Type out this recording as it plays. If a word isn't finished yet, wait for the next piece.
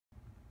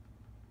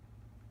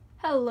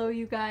Hello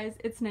you guys,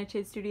 it's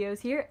Nightshade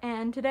Studios here,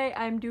 and today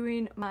I'm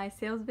doing my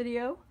sales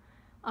video.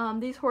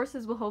 These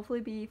horses will hopefully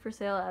be for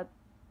sale at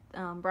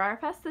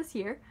Breyerfest this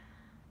year.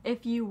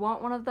 If you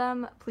want one of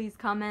them, please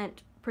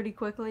comment pretty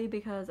quickly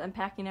because I'm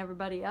packing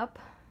everybody up.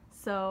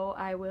 So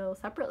I will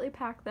separately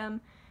pack them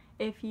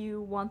if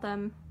you want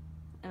them,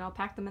 and I'll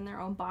pack them in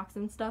their own box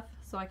and stuff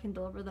so I can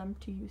deliver them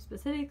to you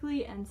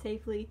specifically and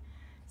safely.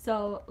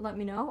 So let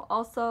me know.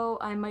 Also,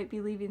 I might be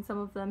leaving some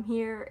of them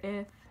here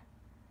if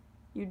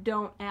you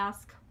don't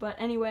ask, but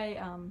anyway,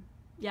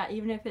 yeah,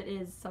 even if it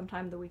is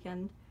sometime the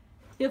weekend,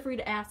 feel free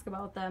to ask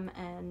about them.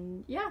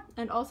 And yeah,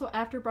 and also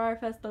after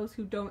Breyerfest, those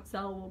who don't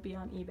sell will be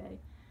on eBay.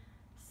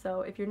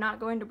 So if you're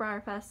not going to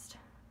Breyerfest,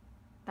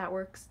 that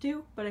works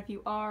too, but if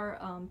you are,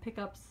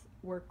 pickups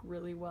work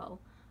really well.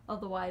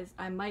 Otherwise,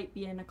 I might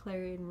be in a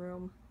Clarion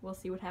room. We'll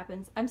see what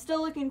happens. I'm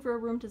still looking for a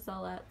room to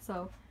sell at,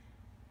 so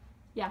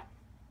yeah,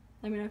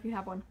 let me know if you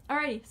have one.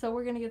 Alrighty, so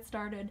we're gonna get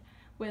started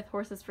with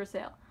horses for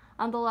sale.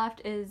 On the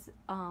left is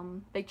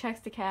Big Checks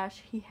to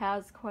Cash. He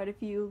has quite a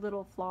few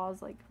little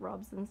flaws like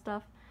rubs and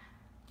stuff,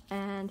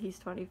 and he's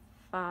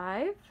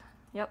 25.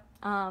 Yep.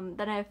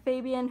 Then I have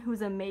Fabian,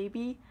 who's a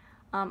maybe.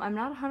 I'm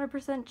not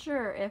 100%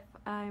 sure if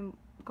I'm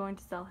going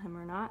to sell him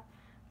or not,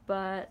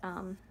 but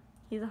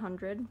he's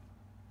 100.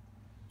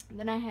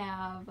 Then I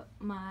have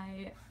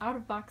my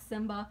out-of-box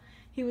Simba.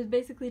 He was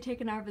basically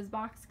taken out of his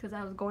box because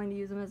I was going to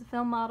use him as a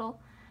film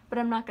model, but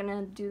I'm not going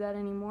to do that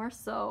anymore,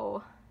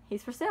 so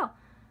he's for sale.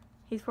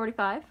 He's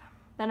 45.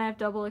 Then I have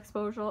Double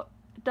Exposure,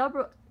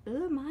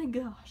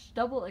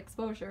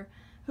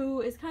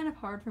 who is kind of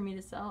hard for me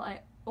to sell.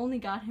 I only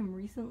got him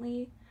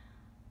recently,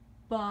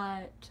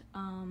 but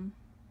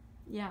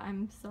yeah,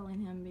 I'm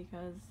selling him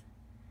because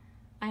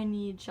I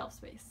need shelf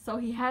space. So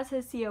he has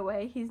his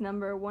COA. He's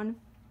number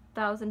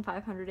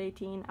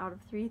 1,518 out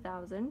of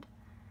 3,000,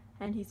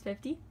 and he's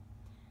 50.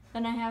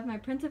 Then I have my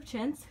Prince of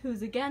Chintz,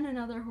 who's again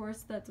another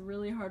horse that's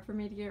really hard for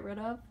me to get rid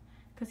of,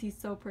 because he's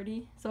so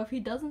pretty. So if he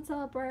doesn't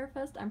sell at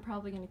Breyerfest, I'm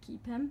probably going to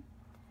keep him.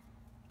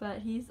 But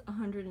he's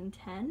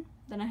 110.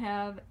 Then I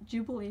have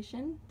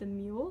Jubilation, the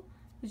mule,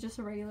 who's just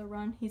a regular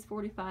run. He's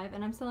 45,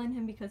 and I'm selling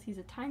him because he's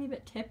a tiny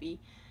bit tippy.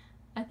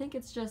 I think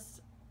it's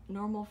just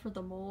normal for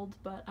the mold,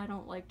 but I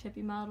don't like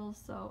tippy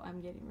models, so I'm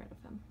getting rid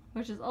of him.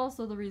 Which is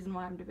also the reason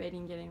why I'm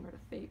debating getting rid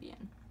of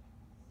Fabian.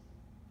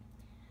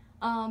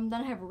 Then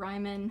I have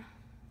Ryman.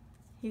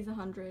 He's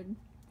 100.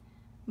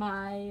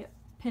 My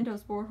Pinto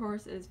Sport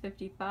horse is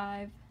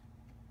 55.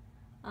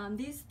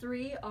 These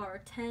three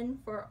are 10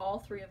 for all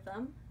three of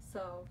them,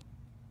 so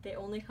they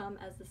only come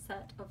as the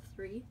set of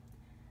 3.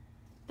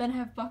 Then I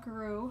have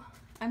Buckaroo.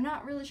 I'm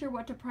not really sure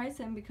what to price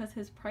him because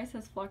his price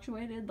has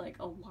fluctuated like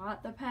a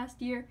lot the past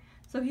year,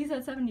 so he's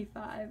at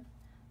 75.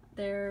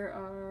 There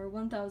are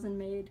 1,000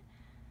 made.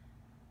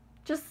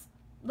 Just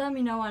let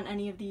me know on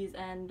any of these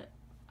and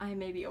I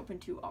may be open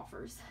to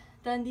offers.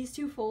 Then these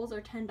two foals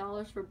are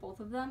 $10 for both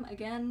of them.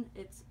 Again,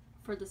 it's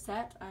for the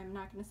set. I'm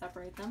not going to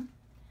separate them.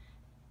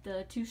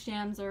 The 2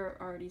 shams are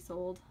already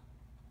sold.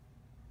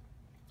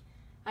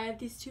 I have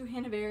these 2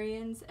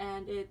 Hanoverians,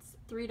 and it's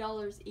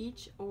 $3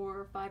 each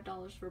or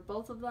 $5 for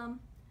both of them.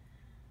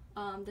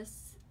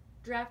 This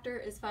drafter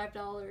is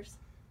 $5.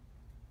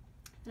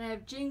 And I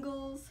have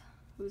Jingles,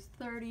 who's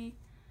 30.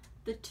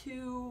 The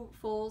 2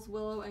 foals,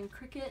 Willow and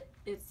Cricket,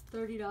 it's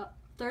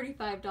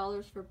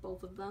 $35 for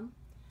both of them.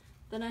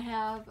 Then I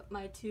have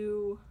my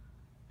 2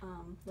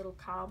 little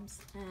cobs,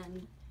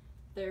 and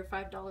they're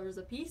 $5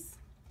 a piece.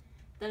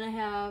 Then I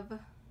have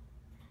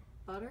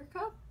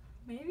Buttercup,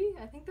 maybe?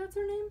 I think that's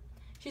her name.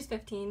 She's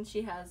 15.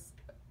 She has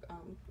a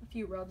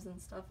few rubs and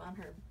stuff on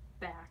her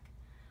back.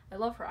 I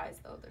love her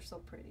eyes though, they're so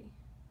pretty.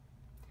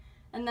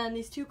 And then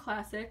these 2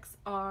 classics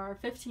are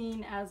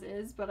 15 as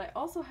is, but I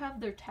also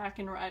have their tack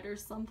and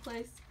riders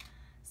someplace.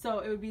 So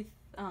it would be,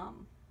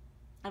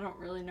 I don't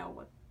really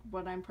know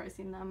what I'm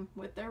pricing them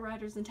with their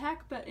riders and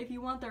tack, but if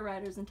you want their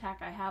riders and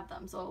tack, I have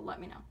them, so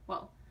let me know.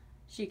 Well,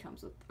 she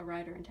comes with a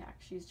rider and tack.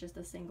 She's just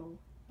a single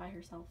by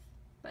herself.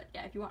 But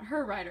yeah, if you want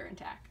her rider and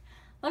tack,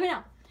 let me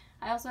know.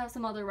 I also have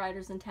some other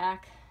riders and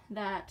tack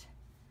that,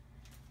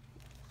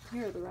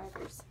 here are the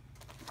riders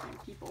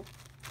and people.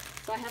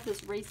 So I have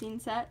this racing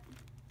set.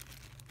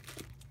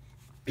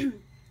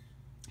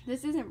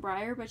 This isn't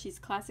Breyer, but she's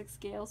classic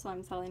scale, so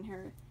I'm selling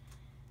her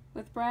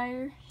with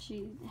Breyer.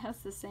 She has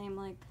the same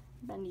like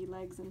bendy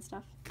legs and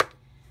stuff.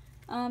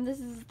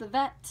 This is the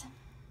vet.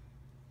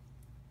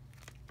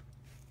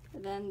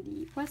 Then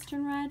the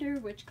Western Rider,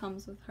 which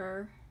comes with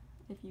her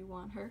if you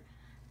want her.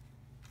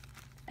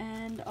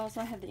 And also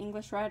I have the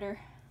English Rider.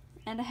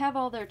 And I have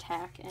all their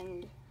tack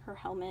and her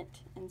helmet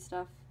and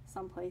stuff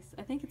someplace.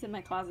 I think it's in my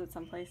closet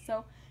someplace.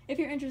 So if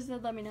you're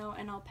interested, let me know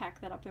and I'll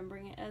pack that up and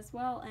bring it as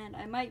well. And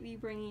I might be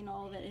bringing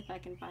all of it if I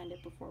can find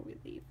it before we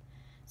leave.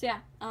 So yeah,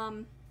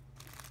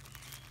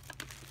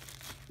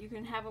 you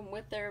can have them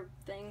with their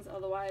things,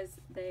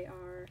 otherwise they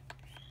are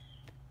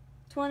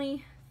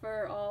 20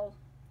 for all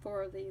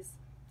 4 of these.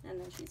 And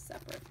then she's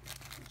separate.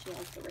 She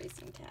has the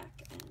racing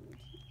tack, and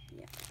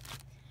yeah.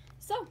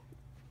 So,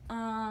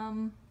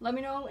 Let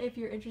me know if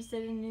you're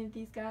interested in any of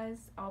these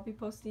guys. I'll be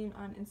posting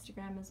on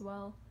Instagram as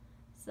well.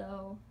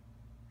 So,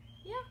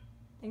 yeah.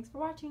 Thanks for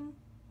watching.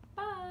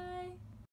 Bye!